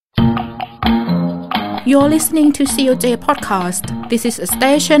You're listening to COJ Podcast. This is a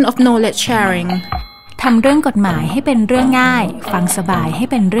station of knowledge sharing. ทำเรื่องกฎหมายให้เป็นเรื่องง่ายฟังสบายให้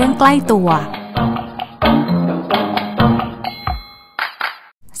เป็นเรื่องใกล้ตัว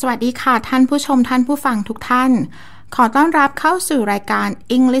สวัสดีค่ะท่านผู้ชมท่านผู้ฟังทุกท่านขอต้อนรับเข้าสู่รายการ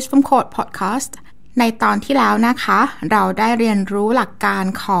English from Code Podcast ในตอนที่แล้วนะคะเราได้เรียนรู้หลักการ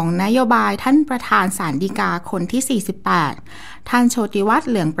ของนโยบายท่านประธานศาลฎีกาคนที่48ท่านโชติวัฒน์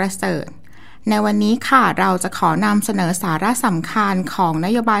เหลืองประเสริฐในวันนี้ค่ะเราจะขอนำเสนอสาระสำคัญของน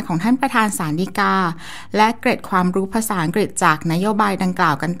โยบายของท่านประธานศาลฎีกาและเกร็ดความรู้ภาษาอังกฤษจากนโยบายดังกล่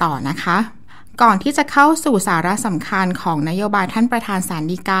าวกันต่อนะคะก่อนที่จะเข้าสู่สาระสำคัญของนโยบายท่านประธานศาล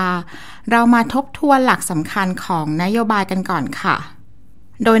ฎีกาเรามาทบทวนหลักสำคัญของนโยบายกันก่อนค่ะ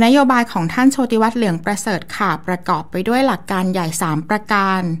โดยนโยบายของท่านโชติวัฒน์เหลืองประเสริฐค่ะประกอบไปด้วยหลักการใหญ่3ประก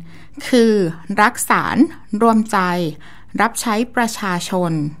ารคือรักษารวมใจรับใช้ประชาช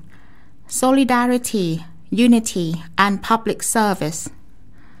น Solidarity, Unity and Public Service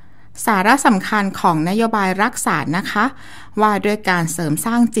สาระสำคัญของนโยบายรักษารนะคะว่าด้วยการเสริมส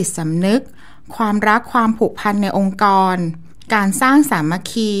ร้างจิตสำนึกความรักความผูกพันในองค์กรการสร้างสามัค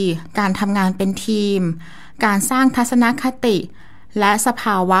คีการทำงานเป็นทีมการสร้างทัศนคติและสภ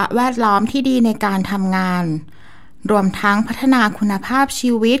าวะแวดล้อมที่ดีในการทำงานรวมทั้งพัฒนาคุณภาพ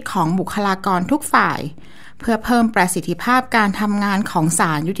ชีวิตของบุคลากรทุกฝ่ายเพื่อเพิ่มประสิทธิภาพการทำงานของศ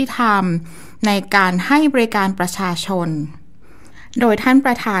าลยุติธรรมในการให้บริการประชาชนโดยท่านป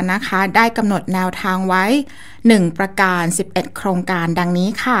ระธานนะคะได้กำหนดแนวทางไว้1ประการ11โครงการดังนี้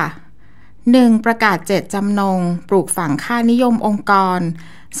ค่ะ 1. ประกาศเจตจำนงปลูกฝังค่านิยมองค์กร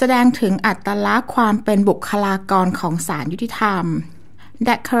แสดงถึงอัตลักษณ์ความเป็นบุคลากรของศาลยุติธรรม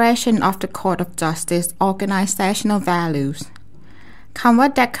Declaration of the Court of Justice Organizational Values คำว่า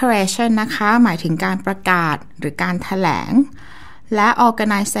declaration นะคะหมายถึงการประกาศหรือการแถลงและ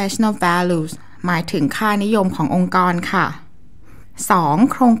organizational values หมายถึงค่านิยมขององค์กรค่ะ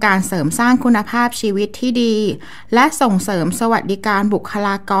 2. โครงการเสริมสร้างคุณภาพชีวิตที่ดีและส่งเสริมสวัสดิการบุคล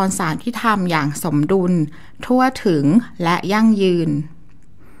ากรศาลยุติธรรมอย่างสมดุลทั่วถึงและยั่งยืน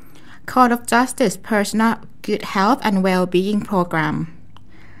Court of Justice Personal Good Health and Well-being Program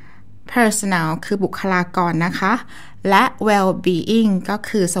Personnel คือบุคลากรนะคะและ Well-being ก็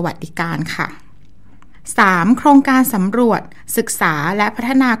คือสวัสดิการค่ะ 3. โครงการสำรวจศึกษาและพั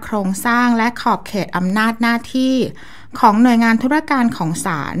ฒนาโครงสร้างและขอบเขตอำนาจหน้าที่ของหน่วยงานธุรการของศ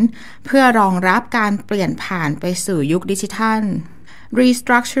าลเพื่อรองรับการเปลี่ยนผ่านไปสู่ยุคดิจิทัล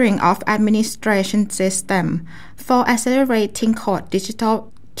Restructuring of Administration System for Accelerating Court Digital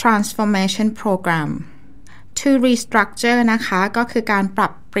Transformation Program To restructure นะคะก็คือการปรั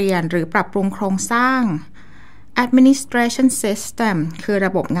บเปลี่ยนหรือปรับปรุงโครงสร้าง Administration System คือร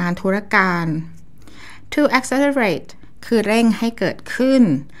ะบบงานธุรการ To accelerate คือเร่งให้เกิดขึ้น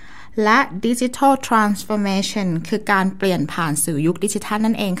และ Digital Transformation คือการเปลี่ยนผ่านสู่ยุคดิจิทัล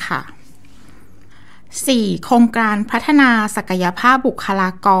นั่นเองค่ะ 4. โครงการพัฒนาศักยภาพบุคลา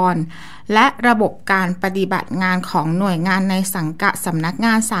กรและระบบการปฏิบัติงานของหน่วยงานในสังกัดสำนักง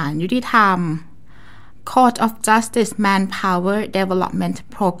านศาลยุติธรรม Court of Justice Manpower Development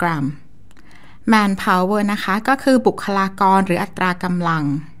Program Manpower นะคะก็คือบุคลากรหรืออัตรากำลัง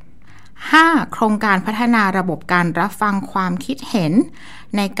 5. โครงการพัฒนาระบบการรับฟังความคิดเห็น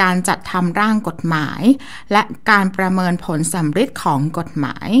ในการจัดทำร่างกฎหมายและการประเมินผลสำฤทธิ์ของกฎหม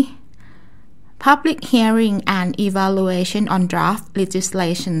าย Public Hearing and Evaluation on Draft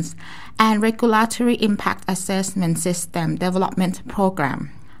Legislations and Regulatory Impact Assessment System Development Program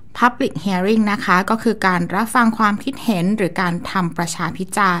Public Hearing นะคะก็คือการรับฟังความคิดเห็นหรือการทำประชาพิ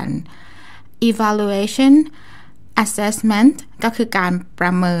จารณ์ Evaluation Assessment ก็คือการปร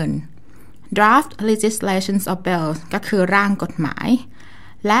ะเมิน Draft Legislations or Bills ก็คือร่างกฎหมาย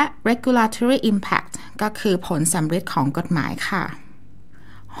และ Regulatory Impact ก็คือผลสำฤทธิ์ของกฎหมายค่ะ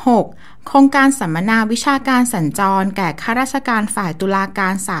 6. โครงการสัมมนาวิชาการสัญจรแก่ข้าราชการฝ่ายตุลากา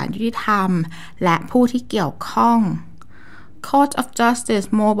รศาลยุติธรรมและผู้ที่เกี่ยวข้อง Court of Justice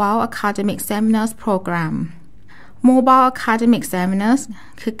Mobile Academic Seminars Program Mobile Academic Seminars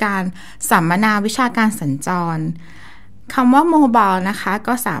คือการสัมมนาวิชาการสัญจรคำว่า mobile นะคะ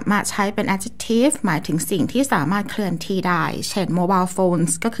ก็สามารถใช้เป็น adjective หมายถึงสิ่งที่สามารถเคลื่อนที่ได้เช่น mobile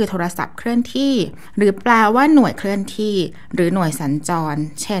phones ก็คือโทรศัพท์เคลื่อนที่หรือแปลว่าหน่วยเคลื่อนที่หรือหน่วยสัญจร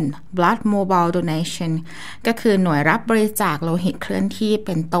เช่น blood mobile donation ก็คือหน่วยรับบริจาคโลหิตเคลื่อนที่เ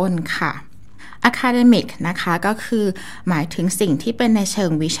ป็นต้นค่ะ academic นะคะก็คือหมายถึงสิ่งที่เป็นในเชิ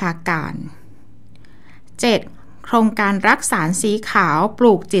งวิชาการ 7. โครงการรักษาสีขาวป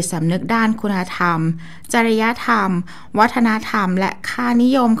ลูกจิตสำนึกด้านคุณธรรมจริยธรรมวัฒนธรรมและค่านิ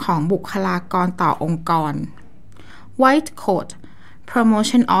ยมของบุคลากรต่อองค์กร White Coat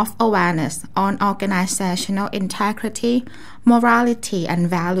promotion of awareness on organizational integrity, morality and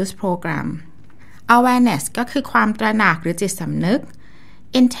values program awareness ก็คือความตระหนักหรือจิตสำนึก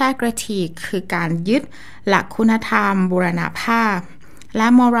integrity คือการยึดหลักคุณธรรมบูรณภาพและ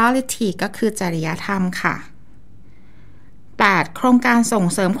morality ก็คือจริยธรรมค่ะ 8. โครงการส่ง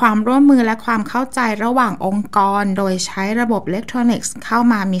เสริมความร่วมมือและความเข้าใจระหว่างองค์กรโดยใช้ระบบอิเล็กทรอนิกส์เข้า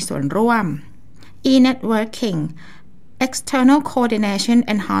มามีส่วนร่วม e-networking external coordination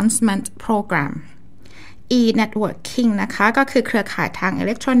enhancement program e-networking นะคะก็คือเครือข่ายทางอิเ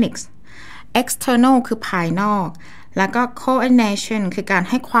ล็กทรอนิกส์ external คือภายนอกแล้วก็ coordination คือการ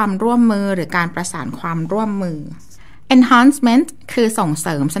ให้ความร่วมมือหรือการประสานความร่วมมือ enhancement คือส่งเส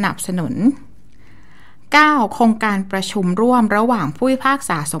ริมสนับสนุน 9. โครงการประชุมร่วมระหว่างผู้พิพาก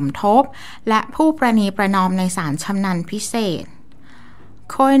ษาสมทบและผู้ประนีประนอมในศาลชำนาญพิเศษ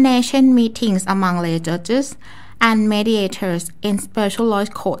coordination meetings among lay judges and mediators in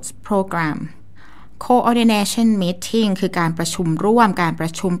specialized courts program coordination meeting คือการประชุมร่วมการปร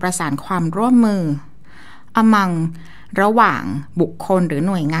ะชุมประสานความร่วมมือ among ระหว่างบุคคลหรือ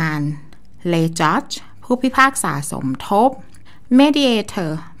หน่วยงาน lay judge ผู้พิพากษาสมทบ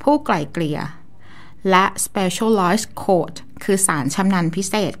mediator ผู้ไกล่เกลี่ยและ specialized court คือศาลชำนาญพิ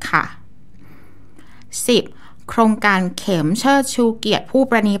เศษค่ะ 10. โครงการเข็มเชิดชูเกียรติผู้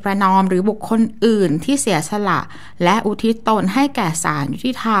ประนีประนอมหรือบุคคลอื่นที่เสียสละและอุทิศตนให้แก่ศาลยุ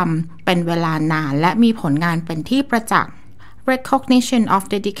ติธรรมเป็นเวลานานและมีผลงานเป็นที่ประจักษ์ Recognition of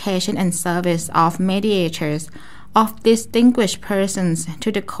dedication and service of mediators of distinguished persons to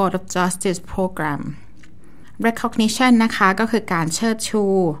the Court of Justice program recognition นะคะก็คือการเชิดชู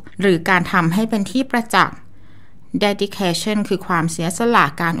หรือการทำให้เป็นที่ประจักษ์ dedication คือความเสียสละ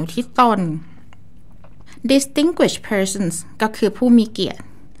การอุทิศตน distinguished persons ก็คือผู้มีเกียรติ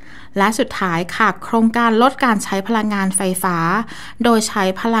และสุดท้ายค่ะโครงการลดการใช้พลังงานไฟฟ้าโดยใช้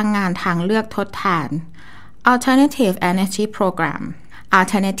พลังงานทางเลือกทดแทน alternative energy program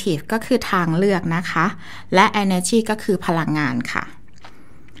alternative ก็คือทางเลือกนะคะและ energy ก็คือพลังงานค่ะ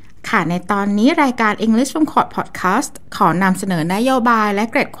ในตอนนี้รายการ English from Court Podcast ขอนำเสนอนโยบายและ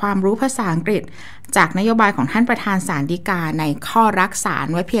เกร็ดความรู้ภาษาอังกฤษจากนโยบายของท่านประธานศาลฎีกาในข้อรักษา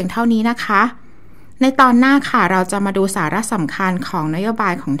ไว้เพียงเท่านี้นะคะในตอนหน้าค่ะเราจะมาดูสาระสำคัญของนโยบา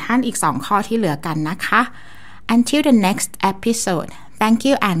ยของท่านอีก2ข้อที่เหลือกันนะคะ Until the next episode thank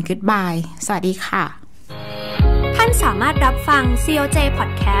you and goodbye สวัสดีค่ะท่านสามารถรับฟัง COJ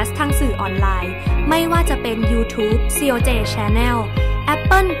Podcast ทางสื่อออนไลน์ไม่ว่าจะเป็น YouTube COJ Channel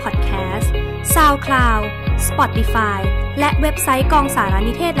Apple Podcast SoundCloud Spotify และเว็บไซต์กองสาร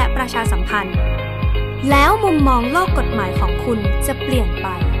นิเทศและประชาสัมพันธ์แล้วมุมมองโลกกฎหมายของคุณจะเปลี่ยนไป